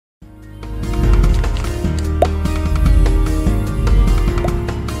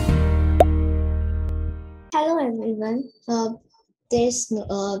everyone. There's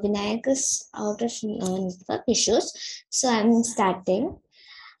Vinayak is out of network issues, so I'm starting.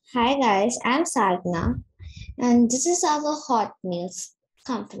 Hi guys, I'm Sadhna, and this is our hot meals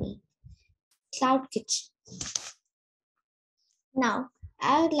company, Cloud Kitchen. Now,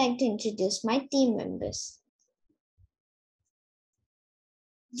 I would like to introduce my team members.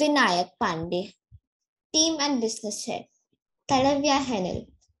 Vinayak Pandey, Team and Business Head. Talavya Henel,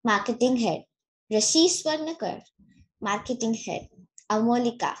 Marketing Head. Rashish Swarnakar, Marketing Head.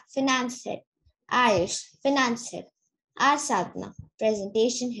 Amolika, Finance Head. Ayush, Finance Head. R. Sadhna,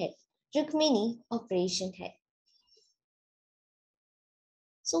 Presentation Head. Rukmini, Operation Head.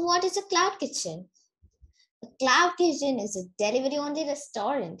 So what is a cloud kitchen? A cloud kitchen is a delivery-only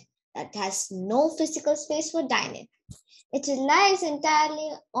restaurant that has no physical space for dining. It relies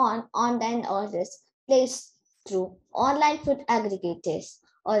entirely on online orders placed through online food aggregators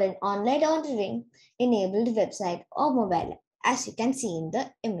or an online ordering enabled website or mobile app, as you can see in the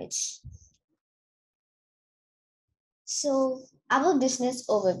image. So our business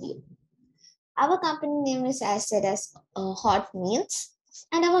overview. Our company name is as said as Hot Meals,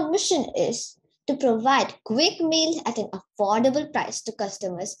 and our mission is to provide quick meals at an affordable price to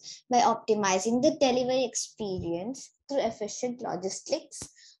customers by optimizing the delivery experience through efficient logistics,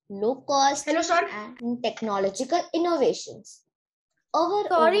 low cost, and technological innovations.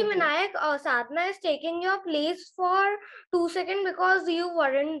 Sorry, Vinayak, Sadhna is taking your place for 2 seconds because you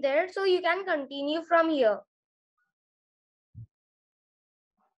weren't there, so you can continue from here.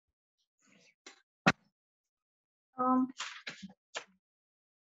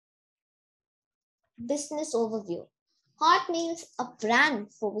 Business overview. Hot Meals, a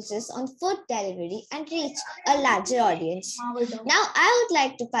brand, focuses on food delivery and reach a larger audience. Now, I would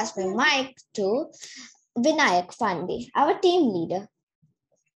like to pass my mic to Vinayak Pandey, our team leader.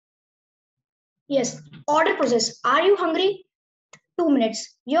 Yes, order process. Are you hungry? 2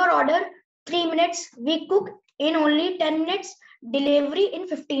 minutes. Your order, 3 minutes. We cook in only 10 minutes. Delivery in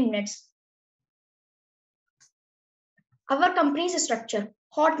 15 minutes. Our company's structure.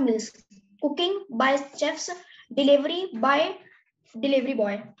 Hot Meals. Cooking by chefs. Delivery by delivery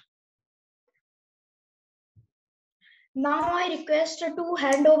boy. Now I request to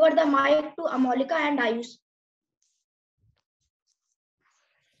hand over the mic to Amolika and Ayush.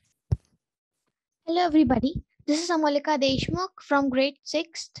 Hello everybody, this is Amolika Deshmukh from grade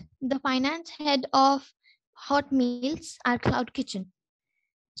 6th, the finance head of Hot Meals, our cloud kitchen.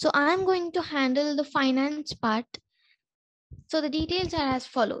 So I'm going to handle the finance part. So the details are as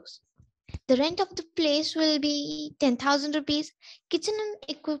follows. The rent of the place will be 10,000 rupees. Kitchen and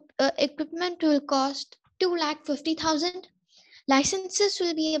equipment will cost 2,50,000. Licenses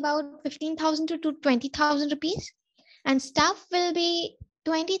will be about 15,000 to 20,000 rupees. And staff will be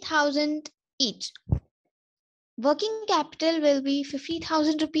 20,000 each. Working capital will be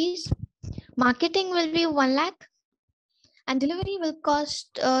 50,000 rupees. Marketing will be 1 lakh. And delivery will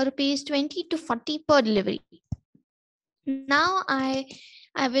cost rupees 20 to 40 per delivery. Now I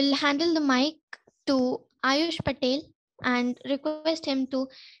will handle the mic to Ayush Patel and request him to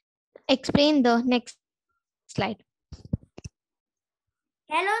explain the next slide.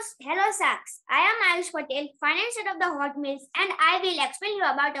 Hello, Saks. I am Ayush Patel, finance head of the Hot Meals, and I will explain you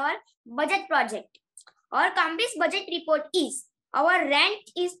about our budget project. Our company's budget report is, our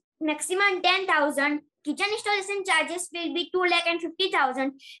rent is maximum 10,000, kitchen installation charges will be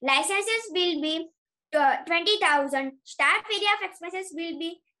 2,50,000, licenses will be 20,000, staff area of expenses will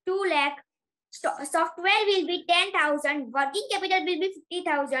be 2 lakh, software will be 10,000, working capital will be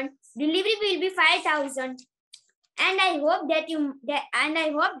 50,000, delivery will be 5,000. And I hope that you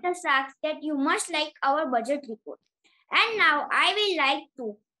must like our budget report. And now I will like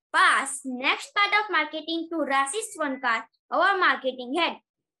to pass next part of marketing to Rashish Swarnakar, our marketing head.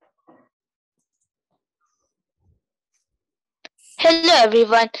 Hello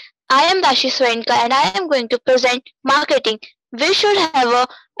everyone, I am Rashish Swarnakar and I am going to present marketing. We should have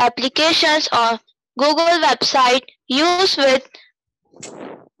applications on Google website used with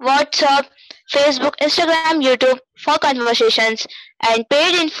WhatsApp, Facebook, Instagram, YouTube for conversations, and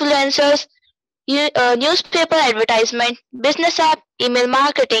paid influencers, newspaper advertisement, business app, email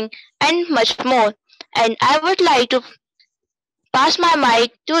marketing, and much more. And I would like to pass my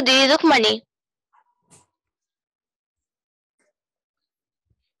mic to the Rukmani.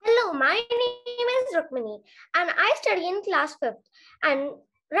 Hello, my name is Rukmini and I study in class 5th. And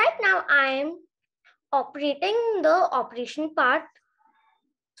right now I am operating the operation part,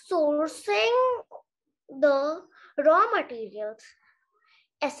 sourcing the raw materials,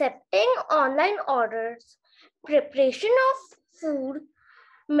 accepting online orders, preparation of food,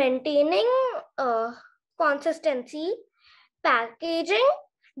 maintaining consistency, packaging,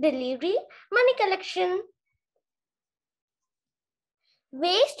 delivery, money collection.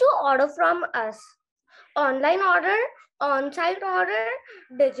 Ways to order from us: online order, on-site order,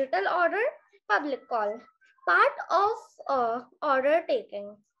 digital order, public call. Part of order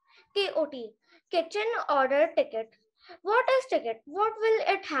taking. KOT, kitchen order ticket. What is ticket? What will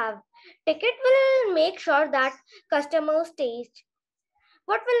it have? Ticket will make sure that customers taste.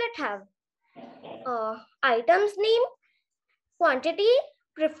 What will it have? Items name, quantity,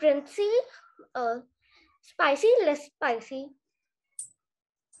 preference, spicy, less spicy.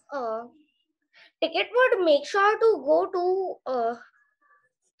 Ticket would make sure to go to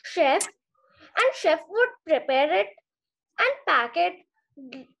chef, and chef would prepare it and pack it,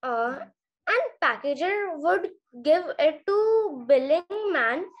 and packager would give it to billing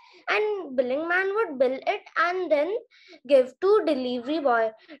man, and billing man would bill it and then give to delivery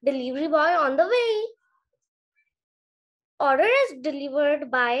boy on the way. Order is delivered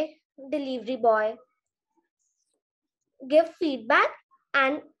by delivery boy. Give feedback,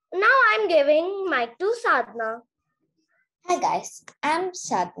 and now I'm giving mic to Sadhna. Hi guys, I'm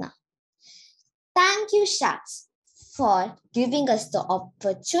Sadhna. Thank you, Shaks, for giving us the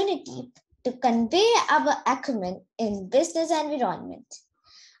opportunity to convey our acumen in business environment.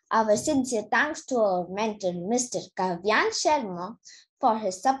 Our sincere thanks to our mentor, Mr. Kavyan Sharma, for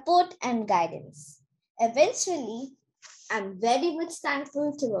his support and guidance. Eventually, I'm very much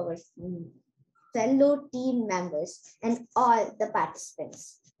thankful to our fellow team members and all the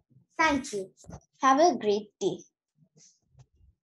participants. Thank you. Have a great day.